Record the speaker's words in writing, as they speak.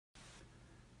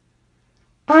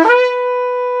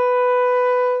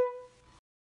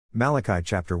Malachi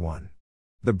chapter 1.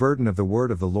 The burden of the word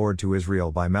of the Lord to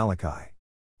Israel by Malachi.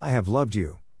 I have loved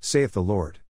you, saith the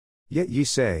Lord. Yet ye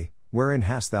say, wherein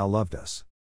hast thou loved us?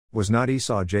 Was not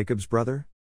Esau Jacob's brother?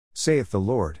 Saith the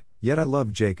Lord, yet I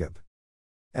loved Jacob.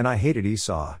 And I hated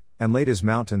Esau, and laid his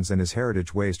mountains and his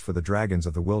heritage waste for the dragons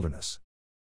of the wilderness.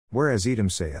 Whereas Edom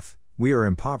saith, we are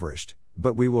impoverished,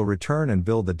 but we will return and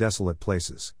build the desolate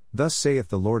places. Thus saith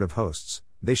the Lord of hosts,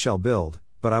 they shall build,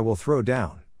 but I will throw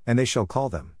down, and they shall call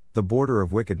them, the border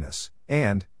of wickedness,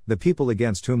 and, the people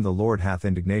against whom the Lord hath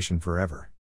indignation forever.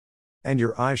 And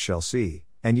your eyes shall see,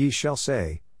 and ye shall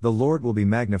say, the Lord will be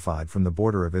magnified from the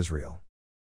border of Israel.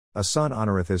 A son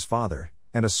honoreth his father,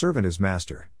 and a servant his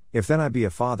master. If then I be a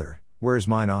father, where is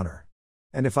mine honor?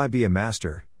 And if I be a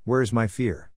master, where is my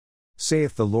fear?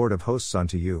 Saith the Lord of hosts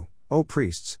unto you, O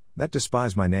priests, that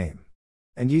despise my name.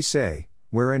 And ye say,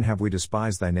 wherein have we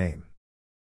despised thy name?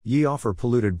 Ye offer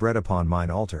polluted bread upon mine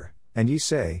altar, and ye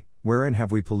say, wherein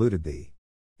have we polluted thee?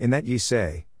 In that ye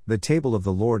say, the table of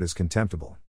the Lord is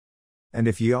contemptible. And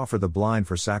if ye offer the blind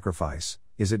for sacrifice,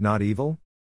 is it not evil?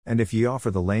 And if ye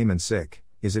offer the lame and sick,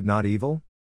 is it not evil?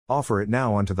 Offer it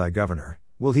now unto thy governor,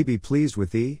 will he be pleased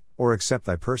with thee, or accept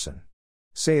thy person?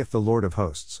 Saith the Lord of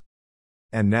hosts.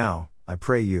 And now, I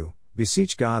pray you,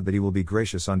 beseech God that he will be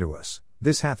gracious unto us.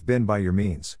 This hath been by your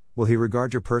means, will he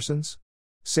regard your persons?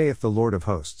 Saith the Lord of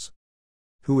hosts.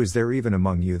 Who is there even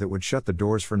among you that would shut the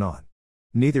doors for naught?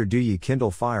 Neither do ye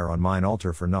kindle fire on mine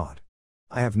altar for naught.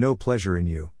 I have no pleasure in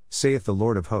you, saith the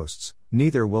Lord of hosts,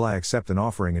 neither will I accept an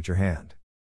offering at your hand.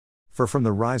 For from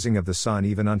the rising of the sun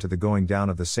even unto the going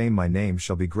down of the same my name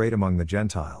shall be great among the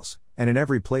Gentiles, and in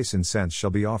every place incense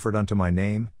shall be offered unto my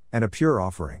name, and a pure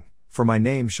offering, for my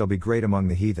name shall be great among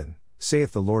the heathen,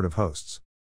 saith the Lord of hosts.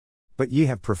 But ye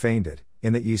have profaned it,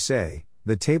 in that ye say,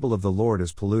 the table of the Lord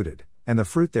is polluted, and the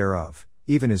fruit thereof,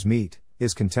 even his meat,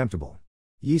 is contemptible.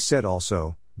 Ye said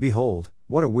also, behold,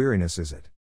 what a weariness is it!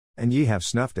 And ye have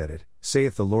snuffed at it,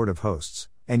 saith the Lord of hosts,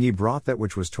 and ye brought that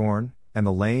which was torn, and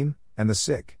the lame, and the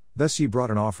sick, thus ye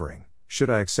brought an offering. Should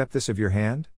I accept this of your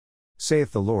hand?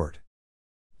 Saith the Lord.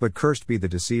 But cursed be the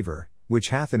deceiver, which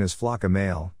hath in his flock a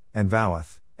male, and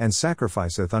voweth, and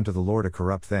sacrificeth unto the Lord a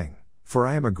corrupt thing. For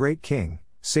I am a great king,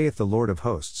 saith the Lord of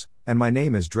hosts, and my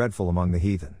name is dreadful among the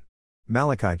heathen.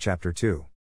 Malachi chapter 2.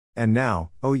 And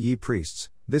now, O ye priests,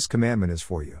 this commandment is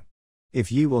for you.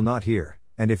 If ye will not hear,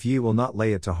 and if ye will not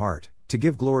lay it to heart, to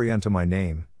give glory unto my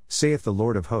name, saith the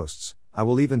Lord of hosts, I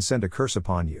will even send a curse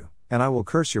upon you, and I will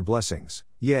curse your blessings,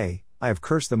 yea, I have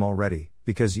cursed them already,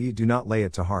 because ye do not lay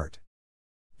it to heart.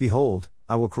 Behold,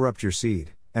 I will corrupt your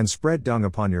seed, and spread dung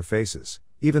upon your faces,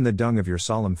 even the dung of your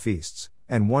solemn feasts,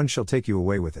 and one shall take you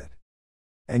away with it.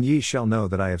 And ye shall know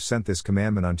that I have sent this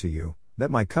commandment unto you,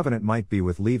 that my covenant might be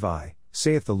with Levi,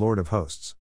 saith the Lord of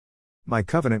hosts. My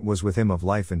covenant was with him of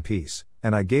life and peace,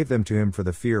 and I gave them to him for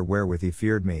the fear wherewith he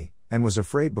feared me, and was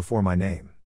afraid before my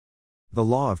name. The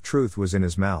law of truth was in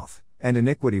his mouth, and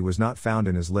iniquity was not found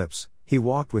in his lips. He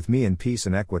walked with me in peace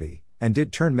and equity, and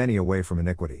did turn many away from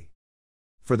iniquity.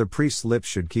 For the priest's lips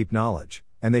should keep knowledge,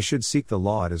 and they should seek the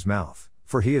law at his mouth,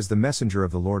 for he is the messenger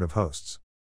of the Lord of hosts.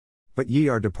 But ye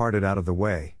are departed out of the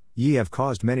way, ye have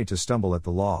caused many to stumble at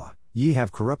the law, ye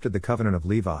have corrupted the covenant of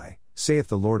Levi, saith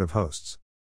the Lord of hosts.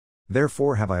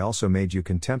 Therefore have I also made you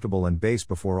contemptible and base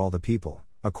before all the people,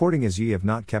 according as ye have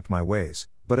not kept my ways,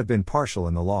 but have been partial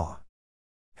in the law.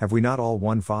 Have we not all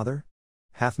one Father?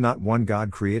 Hath not one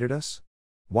God created us?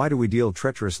 Why do we deal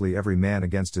treacherously every man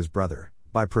against his brother,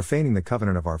 by profaning the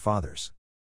covenant of our fathers?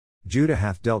 Judah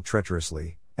hath dealt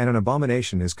treacherously, and an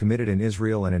abomination is committed in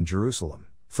Israel and in Jerusalem,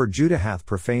 for Judah hath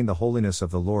profaned the holiness of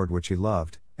the Lord which he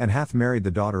loved, and hath married the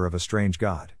daughter of a strange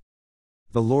god.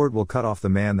 The Lord will cut off the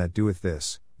man that doeth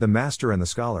this, the master and the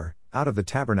scholar, out of the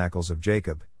tabernacles of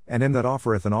Jacob, and him that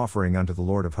offereth an offering unto the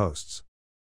Lord of hosts.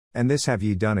 And this have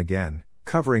ye done again,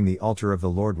 covering the altar of the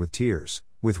Lord with tears,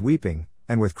 with weeping,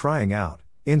 and with crying out,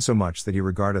 insomuch that he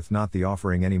regardeth not the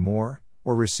offering any more,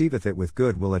 or receiveth it with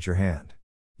good will at your hand.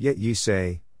 Yet ye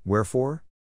say, wherefore?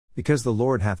 Because the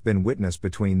Lord hath been witness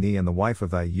between thee and the wife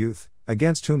of thy youth,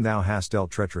 against whom thou hast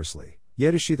dealt treacherously,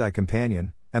 yet is she thy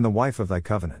companion, and the wife of thy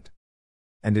covenant.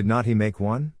 And did not he make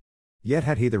one? Yet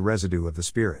had he the residue of the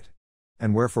Spirit.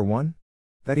 And wherefore one?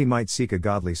 That he might seek a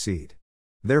godly seed.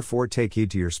 Therefore take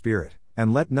heed to your spirit,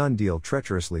 and let none deal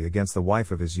treacherously against the wife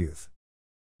of his youth.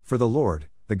 For the Lord,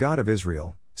 the God of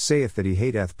Israel, saith that he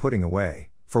hateth putting away,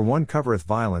 for one covereth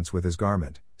violence with his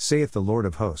garment, saith the Lord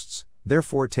of hosts,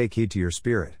 therefore take heed to your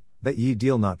spirit, that ye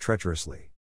deal not treacherously.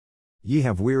 Ye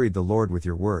have wearied the Lord with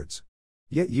your words.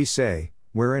 Yet ye say,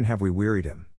 wherein have we wearied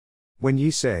him? When ye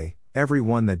say, every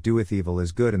one that doeth evil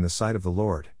is good in the sight of the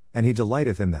Lord, and he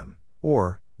delighteth in them,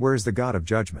 or, Where is the God of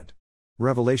judgment?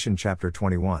 Revelation chapter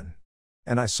 21.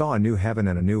 And I saw a new heaven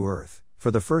and a new earth, for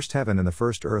the first heaven and the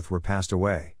first earth were passed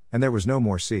away, and there was no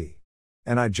more sea.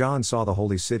 And I John saw the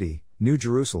holy city, New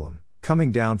Jerusalem,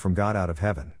 coming down from God out of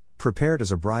heaven, prepared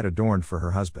as a bride adorned for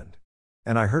her husband.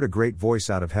 And I heard a great voice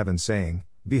out of heaven saying,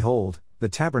 Behold, the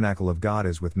tabernacle of God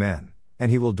is with men, and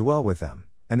he will dwell with them,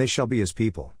 and they shall be his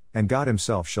people, and God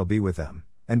himself shall be with them,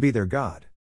 and be their God.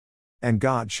 And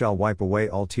God shall wipe away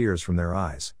all tears from their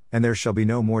eyes, and there shall be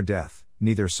no more death,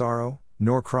 neither sorrow,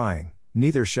 nor crying,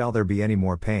 neither shall there be any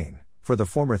more pain, for the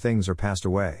former things are passed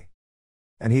away.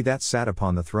 And he that sat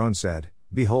upon the throne said,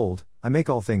 Behold, I make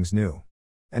all things new.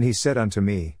 And he said unto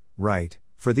me, Write,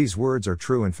 for these words are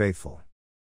true and faithful.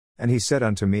 And he said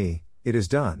unto me, It is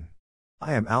done.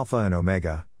 I am Alpha and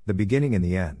Omega, the beginning and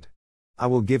the end. I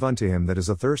will give unto him that is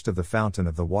athirst of the fountain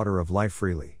of the water of life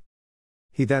freely.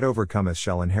 He that overcometh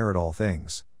shall inherit all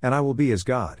things, and I will be his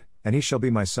God, and he shall be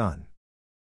my son.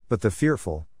 But the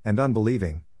fearful, and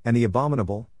unbelieving, and the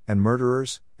abominable, and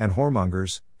murderers, and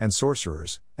whoremongers, and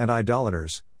sorcerers, and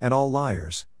idolaters, and all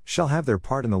liars, shall have their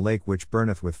part in the lake which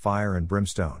burneth with fire and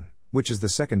brimstone, which is the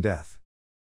second death.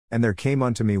 And there came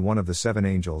unto me one of the 7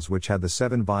 angels which had the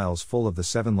 7 vials full of the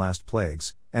 7 last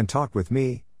plagues, and talked with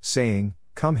me, saying,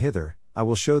 Come hither, I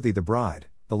will show thee the bride,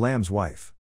 the Lamb's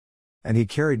wife. And he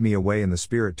carried me away in the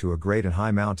Spirit to a great and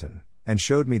high mountain, and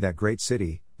showed me that great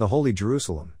city, the holy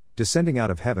Jerusalem, descending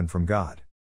out of heaven from God,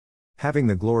 having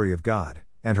the glory of God,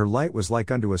 and her light was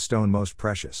like unto a stone most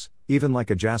precious, even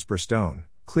like a jasper stone,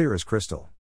 clear as crystal.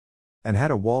 And had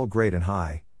a wall great and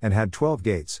high, and had 12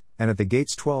 gates, and at the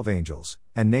gates 12 angels,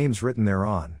 and names written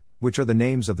thereon, which are the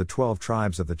names of the 12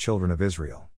 tribes of the children of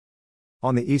Israel.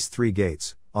 On the east 3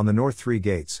 gates, on the north 3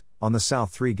 gates, on the south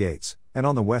 3 gates, and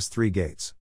on the west 3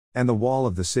 gates. And the wall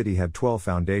of the city had 12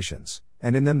 foundations,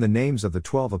 and in them the names of the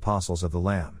 12 apostles of the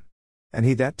Lamb. And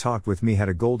he that talked with me had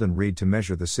a golden reed to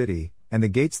measure the city, and the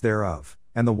gates thereof,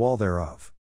 and the wall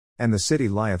thereof. And the city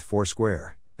lieth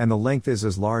foursquare, and the length is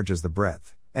as large as the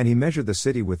breadth, and he measured the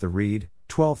city with the reed,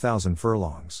 12,000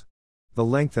 furlongs. The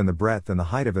length and the breadth and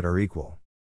the height of it are equal.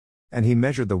 And he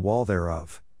measured the wall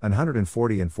thereof,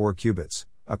 144 cubits,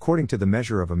 according to the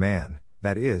measure of a man,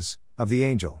 that is, of the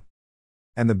angel.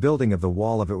 And the building of the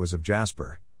wall of it was of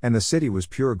jasper, and the city was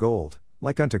pure gold,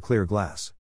 like unto clear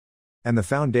glass. And the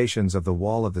foundations of the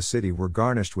wall of the city were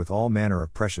garnished with all manner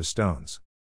of precious stones.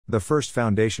 The first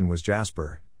foundation was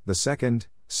jasper, the second,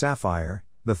 sapphire,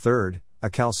 the third, a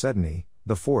chalcedony,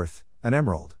 the fourth, an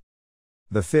emerald.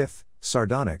 The fifth,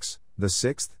 sardonyx, the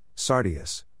sixth,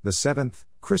 sardius, the seventh,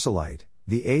 chrysolite,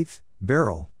 the eighth,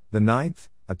 beryl, the ninth,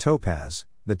 a topaz,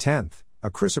 the 10th, a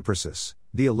chrysoprasus,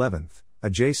 the 11th, a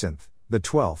jacinth, the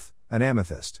 12th, an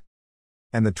amethyst.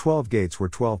 And the 12 gates were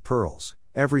 12 pearls,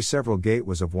 every several gate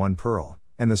was of 1 pearl,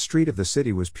 and the street of the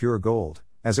city was pure gold,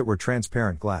 as it were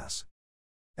transparent glass.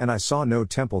 And I saw no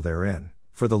temple therein,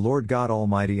 for the Lord God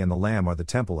Almighty and the Lamb are the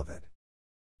temple of it.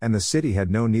 And the city had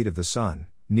no need of the sun,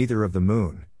 neither of the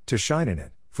moon, to shine in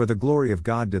it, for the glory of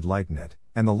God did lighten it,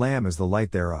 and the Lamb is the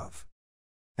light thereof.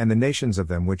 And the nations of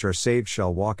them which are saved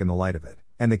shall walk in the light of it,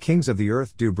 and the kings of the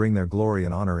earth do bring their glory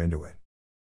and honor into it.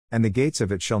 And the gates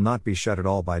of it shall not be shut at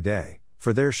all by day,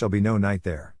 for there shall be no night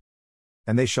there.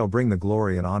 And they shall bring the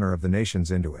glory and honor of the nations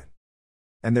into it.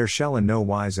 And there shall in no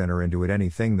wise enter into it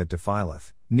anything that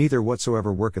defileth, neither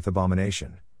whatsoever worketh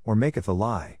abomination, or maketh a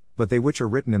lie, but they which are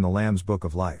written in the Lamb's book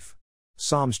of life.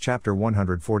 Psalms chapter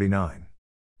 149.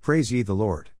 Praise ye the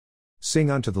Lord. Sing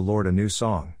unto the Lord a new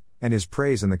song, and his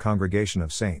praise in the congregation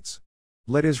of saints.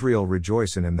 Let Israel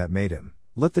rejoice in him that made him,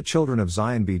 let the children of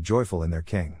Zion be joyful in their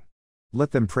King.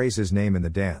 Let them praise his name in the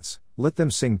dance, let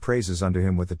them sing praises unto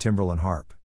him with the timbrel and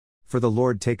harp. For the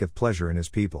Lord taketh pleasure in his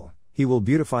people, he will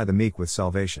beautify the meek with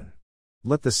salvation.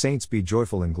 Let the saints be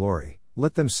joyful in glory,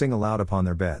 let them sing aloud upon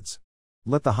their beds.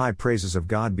 Let the high praises of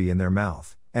God be in their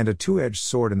mouth, and a two-edged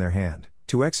sword in their hand,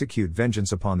 to execute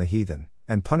vengeance upon the heathen,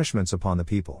 and punishments upon the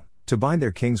people, to bind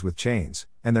their kings with chains,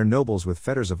 and their nobles with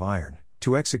fetters of iron,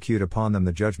 to execute upon them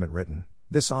the judgment written.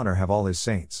 This honor have all his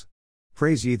saints.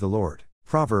 Praise ye the Lord.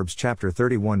 Proverbs chapter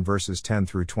 31 verses 10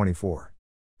 through 24.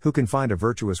 Who can find a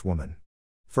virtuous woman?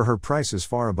 For her price is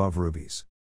far above rubies.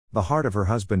 The heart of her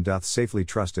husband doth safely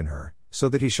trust in her, so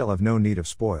that he shall have no need of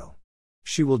spoil.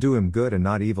 She will do him good and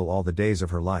not evil all the days of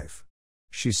her life.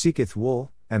 She seeketh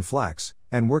wool, and flax,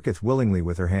 and worketh willingly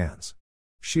with her hands.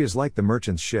 She is like the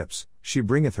merchant's ships, she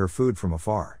bringeth her food from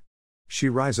afar. She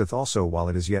riseth also while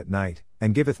it is yet night,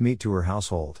 and giveth meat to her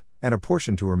household, and a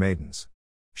portion to her maidens.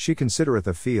 She considereth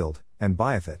a field, and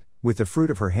buyeth it, with the fruit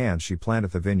of her hands she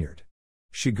planteth a vineyard.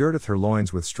 She girdeth her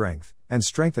loins with strength, and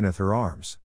strengtheneth her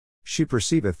arms. She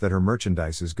perceiveth that her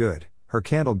merchandise is good, Her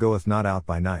candle goeth not out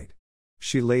by night.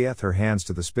 She layeth her hands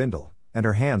to the spindle, and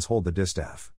her hands hold the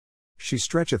distaff. She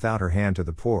stretcheth out her hand to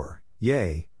the poor,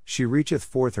 yea, she reacheth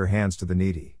forth her hands to the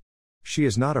needy. She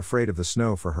is not afraid of the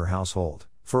snow for her household,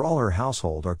 for all her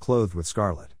household are clothed with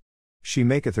scarlet. She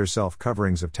maketh herself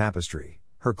coverings of tapestry,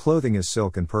 her clothing is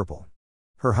silk and purple.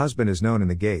 Her husband is known in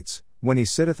the gates, when he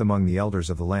sitteth among the elders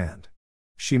of the land.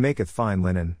 She maketh fine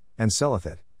linen, and selleth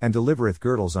it, and delivereth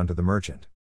girdles unto the merchant.